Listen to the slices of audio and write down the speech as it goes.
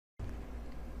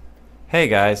Hey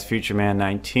guys,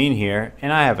 FutureMan19 here,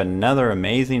 and I have another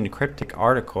amazing cryptic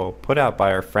article put out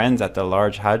by our friends at the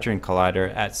Large Hadron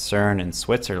Collider at CERN in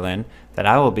Switzerland that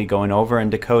I will be going over and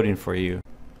decoding for you.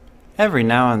 Every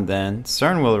now and then,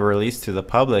 CERN will release to the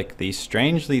public these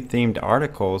strangely themed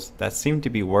articles that seem to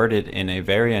be worded in a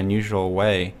very unusual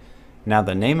way. Now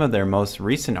the name of their most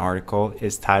recent article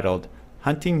is titled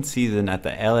Hunting Season at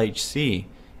the LHC,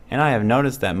 and I have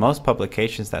noticed that most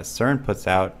publications that CERN puts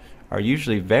out are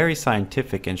usually very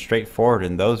scientific and straightforward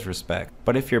in those respects.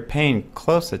 But if you're paying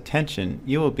close attention,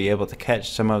 you will be able to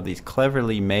catch some of these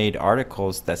cleverly made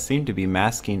articles that seem to be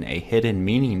masking a hidden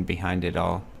meaning behind it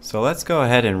all. So let's go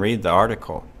ahead and read the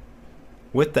article.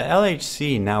 With the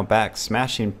LHC now back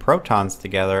smashing protons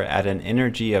together at an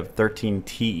energy of 13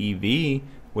 TeV,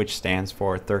 which stands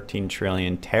for 13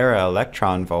 trillion tera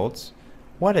electron volts,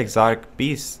 what exotic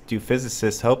beasts do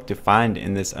physicists hope to find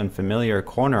in this unfamiliar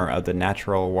corner of the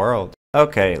natural world?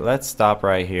 Okay, let's stop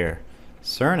right here.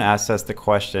 CERN asks us the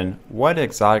question, what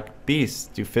exotic beasts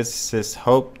do physicists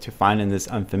hope to find in this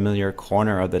unfamiliar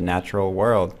corner of the natural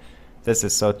world? This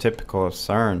is so typical of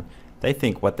CERN. They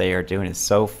think what they are doing is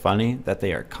so funny that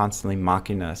they are constantly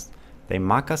mocking us. They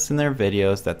mock us in their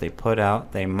videos that they put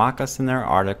out, they mock us in their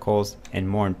articles, and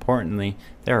more importantly,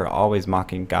 they are always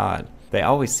mocking God. They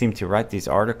always seem to write these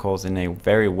articles in a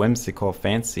very whimsical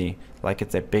fancy, like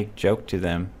it's a big joke to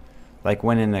them. Like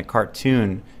when in a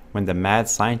cartoon, when the mad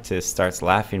scientist starts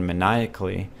laughing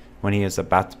maniacally when he is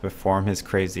about to perform his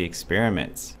crazy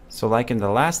experiments. So like in the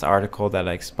last article that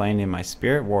I explained in my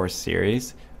Spirit Wars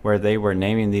series, where they were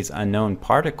naming these unknown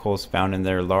particles found in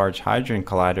their Large Hadron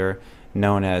Collider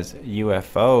known as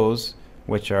UFOs,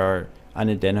 which are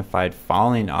unidentified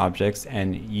falling objects,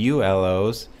 and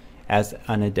ULOs, as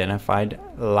unidentified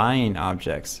lying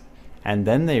objects. And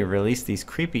then they release these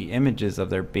creepy images of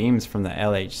their beams from the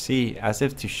LHC as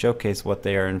if to showcase what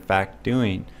they are in fact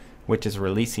doing, which is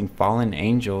releasing fallen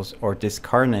angels or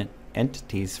discarnate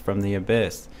entities from the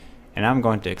abyss. And I'm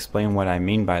going to explain what I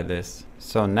mean by this.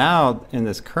 So now in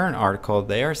this current article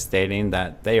they are stating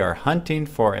that they are hunting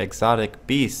for exotic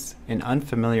beasts in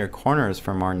unfamiliar corners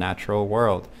from our natural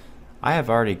world. I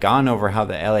have already gone over how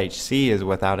the LHC is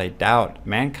without a doubt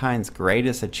mankind's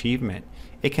greatest achievement.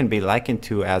 It can be likened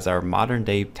to as our modern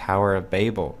day Tower of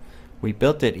Babel. We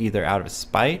built it either out of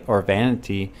spite or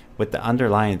vanity with the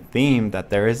underlying theme that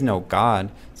there is no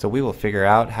God, so we will figure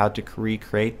out how to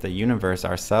recreate the universe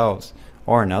ourselves,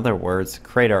 or in other words,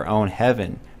 create our own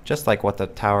heaven, just like what the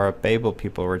Tower of Babel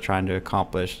people were trying to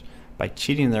accomplish by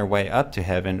cheating their way up to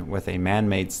heaven with a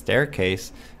man-made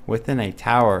staircase within a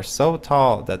tower so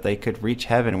tall that they could reach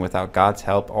heaven without God's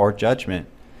help or judgment.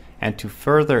 And to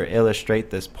further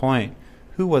illustrate this point,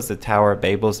 who was the Tower of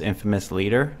Babel's infamous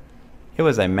leader? It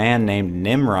was a man named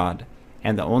Nimrod,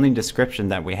 and the only description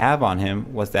that we have on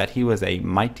him was that he was a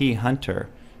mighty hunter.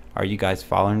 Are you guys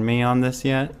following me on this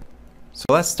yet? So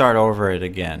let's start over it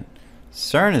again.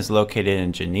 CERN is located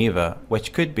in Geneva,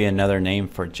 which could be another name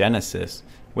for Genesis,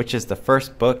 which is the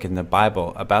first book in the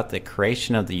Bible about the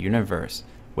creation of the universe,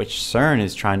 which CERN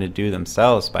is trying to do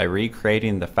themselves by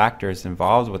recreating the factors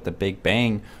involved with the Big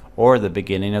Bang or the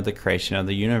beginning of the creation of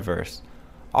the universe.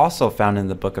 Also found in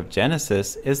the book of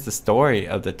Genesis is the story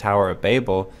of the Tower of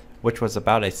Babel, which was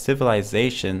about a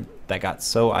civilization that got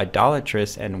so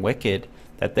idolatrous and wicked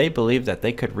that they believed that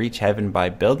they could reach heaven by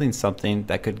building something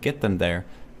that could get them there,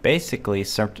 basically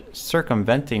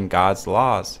circumventing God's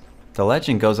laws. The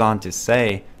legend goes on to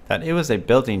say that it was a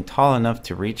building tall enough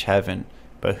to reach heaven,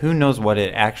 but who knows what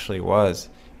it actually was.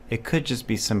 It could just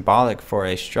be symbolic for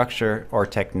a structure or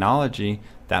technology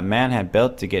that man had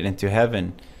built to get into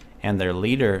heaven. And their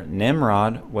leader,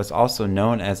 Nimrod, was also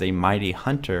known as a mighty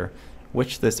hunter,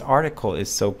 which this article is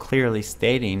so clearly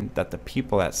stating that the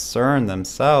people at CERN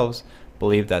themselves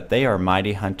believe that they are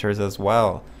mighty hunters as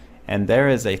well. And there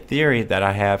is a theory that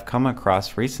I have come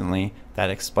across recently that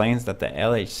explains that the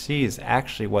LHC is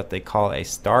actually what they call a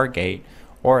stargate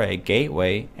or a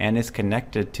gateway, and is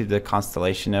connected to the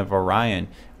constellation of Orion,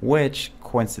 which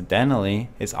coincidentally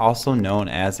is also known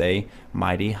as a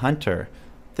mighty hunter.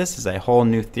 This is a whole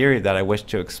new theory that I wish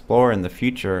to explore in the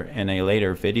future in a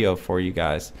later video for you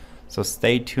guys, so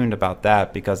stay tuned about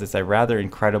that because it's a rather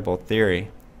incredible theory.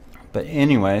 But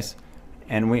anyways,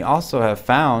 and we also have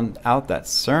found out that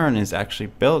CERN is actually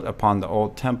built upon the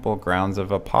old temple grounds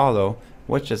of Apollo,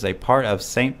 which is a part of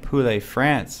Saint Poulet,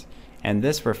 France. And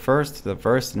this refers to the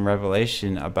verse in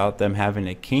Revelation about them having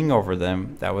a king over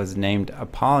them that was named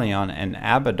Apollyon and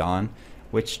Abaddon,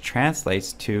 which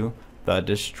translates to the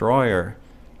destroyer.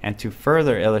 And to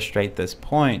further illustrate this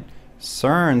point,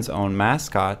 CERN's own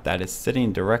mascot that is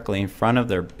sitting directly in front of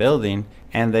their building,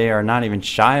 and they are not even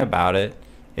shy about it,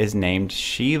 is named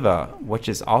Shiva, which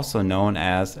is also known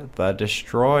as the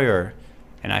Destroyer.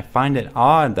 And I find it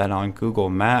odd that on Google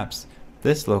Maps,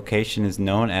 this location is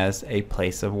known as a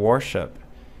place of worship.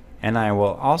 And I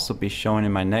will also be showing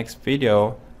in my next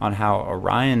video on how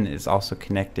Orion is also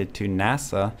connected to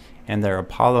NASA and their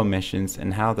Apollo missions,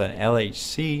 and how the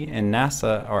LHC and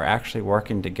NASA are actually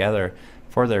working together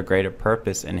for their greater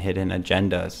purpose and hidden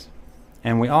agendas.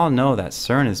 And we all know that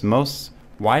CERN is most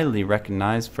widely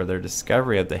recognized for their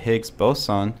discovery of the Higgs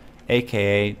boson,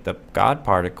 aka the God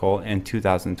particle, in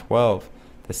 2012,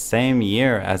 the same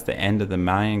year as the end of the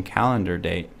Mayan calendar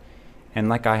date. And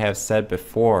like I have said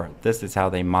before, this is how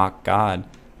they mock God.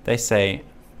 They say,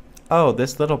 oh,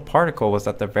 this little particle was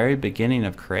at the very beginning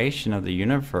of creation of the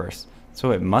universe,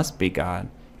 so it must be God.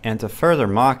 And to further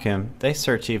mock him, they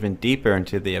search even deeper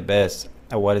into the abyss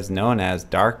of what is known as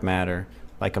dark matter,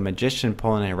 like a magician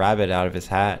pulling a rabbit out of his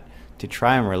hat, to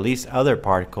try and release other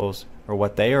particles, or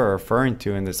what they are referring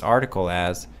to in this article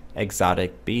as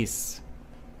exotic beasts.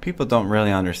 People don't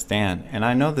really understand, and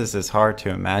I know this is hard to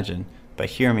imagine, but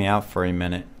hear me out for a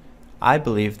minute. I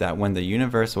believe that when the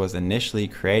universe was initially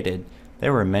created,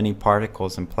 there were many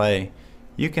particles in play.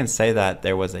 You can say that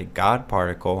there was a God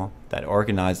particle that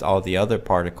organized all the other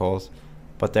particles,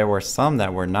 but there were some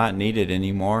that were not needed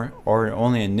anymore, or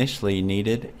only initially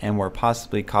needed and were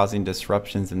possibly causing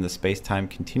disruptions in the space-time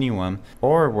continuum,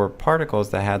 or were particles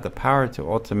that had the power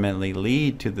to ultimately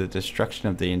lead to the destruction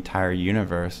of the entire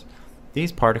universe.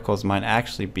 These particles might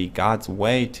actually be God's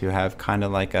way to have kind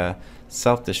of like a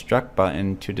self-destruct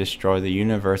button to destroy the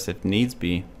universe if needs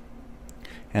be.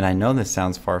 And I know this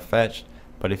sounds far-fetched,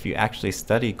 but if you actually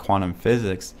study quantum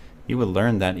physics, you will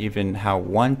learn that even how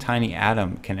one tiny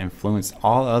atom can influence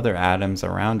all other atoms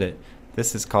around it.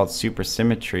 This is called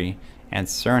supersymmetry, and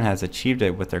CERN has achieved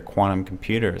it with their quantum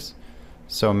computers.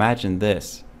 So imagine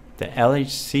this. The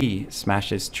LHC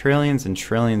smashes trillions and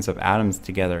trillions of atoms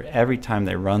together every time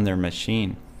they run their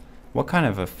machine. What kind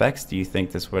of effects do you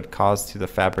think this would cause to the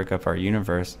fabric of our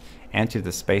universe and to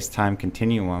the space-time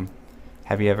continuum?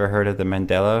 Have you ever heard of the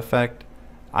Mandela effect?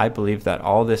 I believe that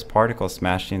all this particle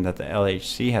smashing that the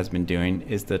LHC has been doing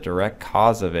is the direct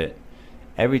cause of it.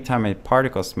 Every time a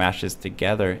particle smashes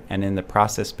together and in the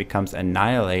process becomes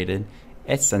annihilated,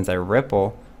 it sends a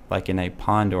ripple, like in a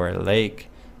pond or a lake,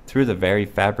 through the very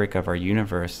fabric of our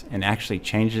universe and actually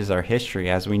changes our history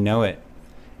as we know it.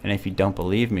 And if you don't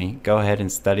believe me, go ahead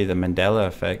and study the Mandela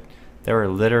effect. There are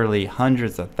literally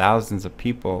hundreds of thousands of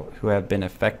people who have been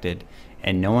affected,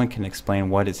 and no one can explain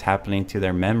what is happening to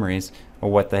their memories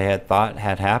or what they had thought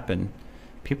had happened.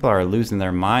 People are losing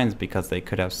their minds because they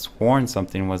could have sworn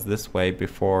something was this way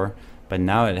before, but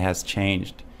now it has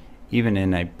changed, even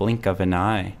in a blink of an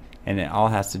eye, and it all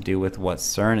has to do with what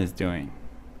CERN is doing.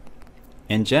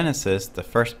 In Genesis, the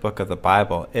first book of the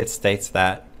Bible, it states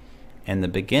that, "In the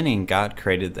beginning God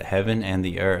created the heaven and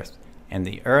the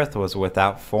earth was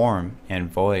without form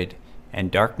and void,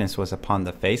 and darkness was upon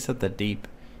the face of the deep,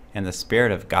 and the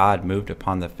Spirit of God moved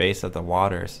upon the face of the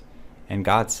waters. And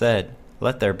God said,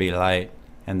 Let there be light,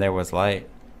 and there was light.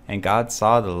 And God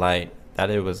saw the light, that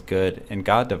it was good, and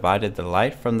God divided the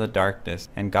light from the darkness.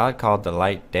 And God called the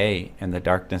light day, and the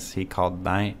darkness he called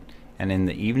night. And in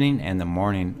the evening and the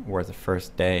morning were the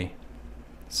first day."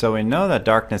 So we know that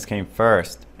darkness came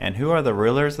first, and who are the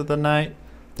rulers of the night?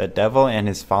 The devil and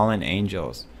his fallen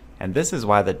angels. And this is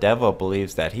why the devil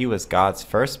believes that he was God's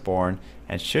firstborn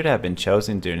and should have been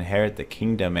chosen to inherit the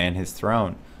kingdom and his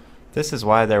throne. This is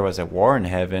why there was a war in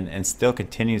heaven and still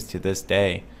continues to this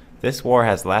day. This war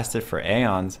has lasted for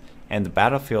aeons, and the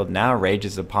battlefield now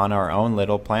rages upon our own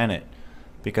little planet.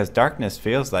 Because darkness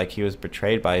feels like he was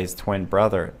betrayed by his twin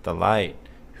brother, the light,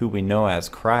 who we know as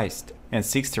Christ, and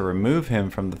seeks to remove him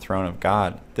from the throne of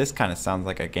God. This kind of sounds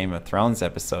like a Game of Thrones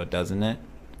episode, doesn't it?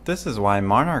 This is why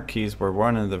monarchies were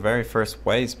one of the very first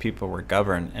ways people were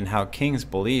governed, and how kings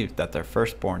believed that their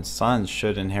firstborn sons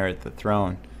should inherit the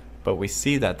throne. But we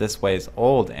see that this way is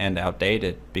old and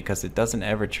outdated, because it doesn't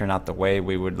ever turn out the way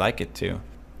we would like it to.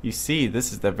 You see,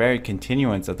 this is the very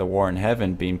continuance of the war in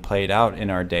heaven being played out in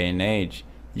our day and age.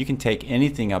 You can take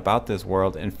anything about this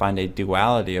world and find a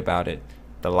duality about it.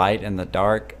 The light and the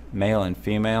dark, male and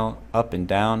female, up and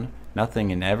down,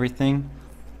 nothing and everything.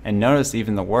 And notice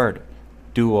even the word,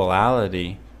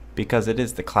 duality, because it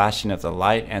is the clashing of the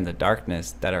light and the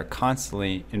darkness that are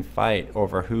constantly in fight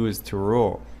over who is to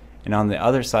rule. And on the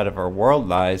other side of our world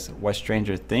lies what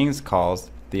Stranger Things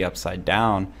calls the upside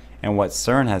down, and what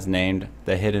CERN has named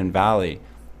the hidden valley,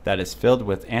 that is filled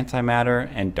with antimatter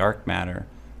and dark matter.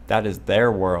 That is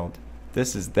their world.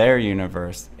 This is their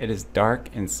universe. It is dark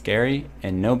and scary,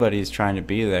 and nobody is trying to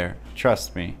be there.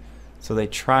 Trust me. So they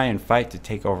try and fight to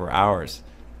take over ours.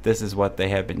 This is what they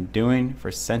have been doing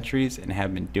for centuries and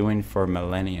have been doing for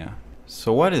millennia.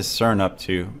 So what is CERN up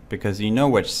to? Because you know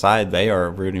which side they are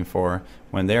rooting for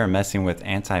when they are messing with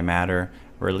antimatter,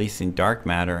 releasing dark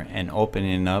matter, and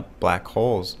opening up black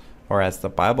holes, or as the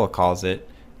Bible calls it,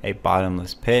 a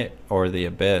bottomless pit or the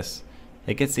abyss.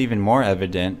 It gets even more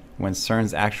evident when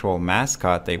CERN's actual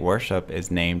mascot they worship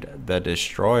is named the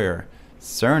Destroyer.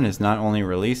 CERN is not only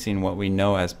releasing what we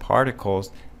know as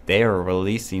particles, they are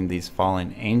releasing these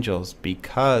fallen angels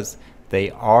because they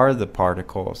are the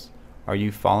particles. Are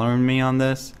you following me on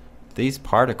this? These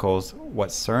particles, what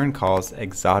CERN calls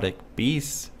exotic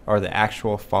beasts, are the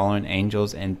actual fallen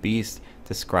angels and beasts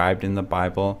described in the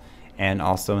Bible and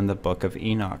also in the book of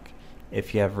Enoch.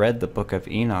 If you have read the book of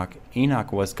Enoch,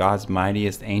 Enoch was God's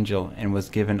mightiest angel and was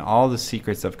given all the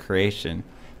secrets of creation,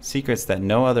 secrets that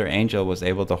no other angel was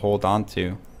able to hold on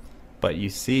to. But you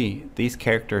see, these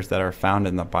characters that are found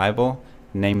in the Bible,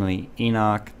 namely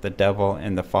Enoch, the devil,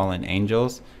 and the fallen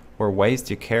angels, were ways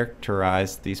to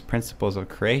characterize these principles of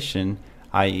creation,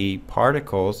 i.e.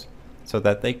 particles, so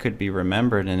that they could be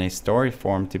remembered in a story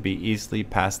form to be easily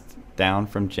passed down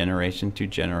from generation to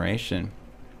generation.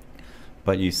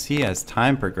 But you see, as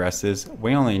time progresses,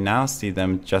 we only now see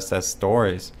them just as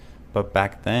stories. But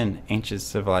back then, ancient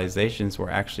civilizations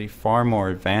were actually far more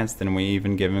advanced than we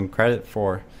even give them credit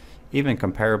for, even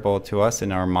comparable to us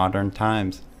in our modern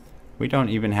times. We don't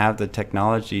even have the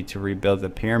technology to rebuild the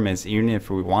pyramids even if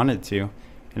we wanted to.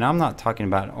 And I'm not talking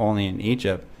about only in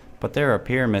Egypt, but there are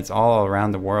pyramids all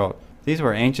around the world. These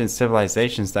were ancient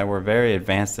civilizations that were very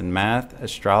advanced in math,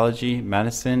 astrology,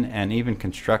 medicine, and even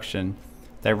construction.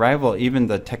 They rival even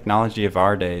the technology of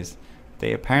our days.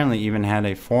 They apparently even had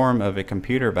a form of a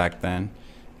computer back then.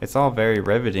 It's all very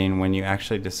riveting when you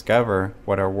actually discover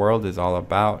what our world is all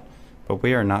about. But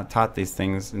we are not taught these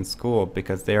things in school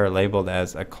because they are labeled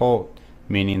as occult,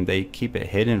 meaning they keep it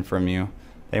hidden from you.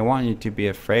 They want you to be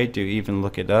afraid to even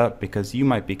look it up because you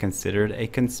might be considered a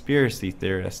conspiracy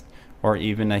theorist or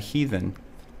even a heathen.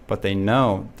 But they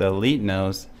know, the elite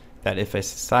knows, that if a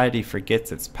society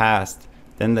forgets its past,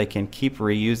 then they can keep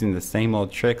reusing the same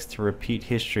old tricks to repeat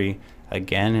history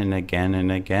again and again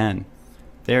and again.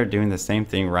 They are doing the same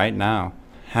thing right now.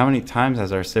 How many times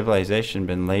has our civilization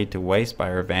been laid to waste by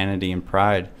our vanity and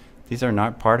pride? These are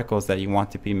not particles that you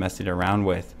want to be messing around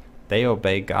with. They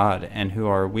obey God, and who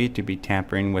are we to be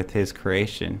tampering with His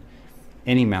creation?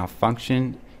 Any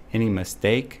malfunction, any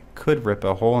mistake, could rip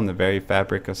a hole in the very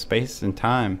fabric of space and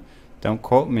time. Don't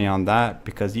quote me on that,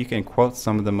 because you can quote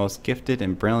some of the most gifted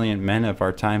and brilliant men of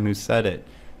our time who said it.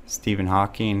 Stephen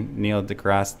Hawking, Neil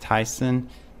deGrasse Tyson,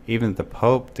 even the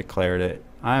Pope declared it.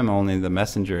 I am only the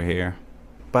messenger here.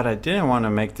 But I didn't want to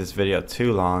make this video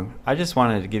too long. I just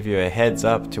wanted to give you a heads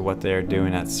up to what they are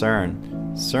doing at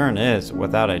CERN. CERN is,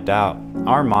 without a doubt,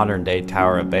 our modern day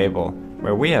Tower of Babel,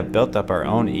 where we have built up our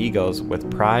own egos with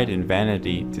pride and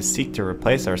vanity to seek to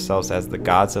replace ourselves as the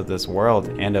gods of this world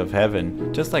and of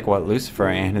heaven, just like what Lucifer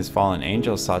and his fallen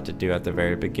angels sought to do at the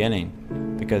very beginning.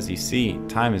 Because you see,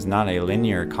 time is not a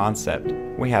linear concept.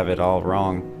 We have it all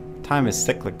wrong. Time is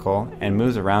cyclical and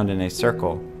moves around in a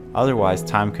circle. Otherwise,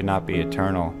 time could not be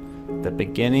eternal. The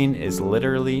beginning is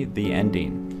literally the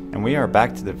ending. And we are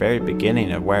back to the very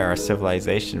beginning of where our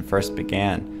civilization first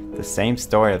began. The same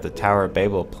story of the Tower of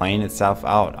Babel playing itself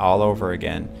out all over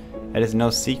again. It is no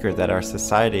secret that our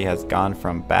society has gone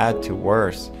from bad to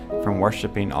worse, from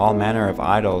worshipping all manner of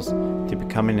idols to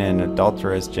becoming an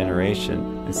adulterous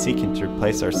generation and seeking to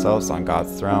replace ourselves on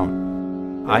God's throne.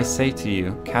 I say to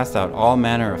you, cast out all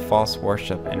manner of false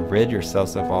worship and rid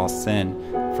yourselves of all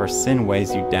sin, for sin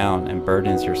weighs you down and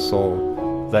burdens your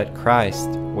soul. Let Christ,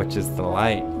 which is the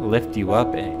light, lift you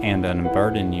up and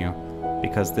unburden you,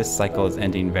 because this cycle is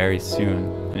ending very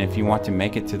soon. And if you want to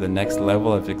make it to the next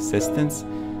level of existence,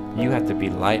 you have to be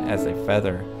light as a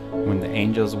feather when the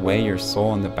angels weigh your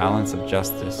soul in the balance of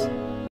justice.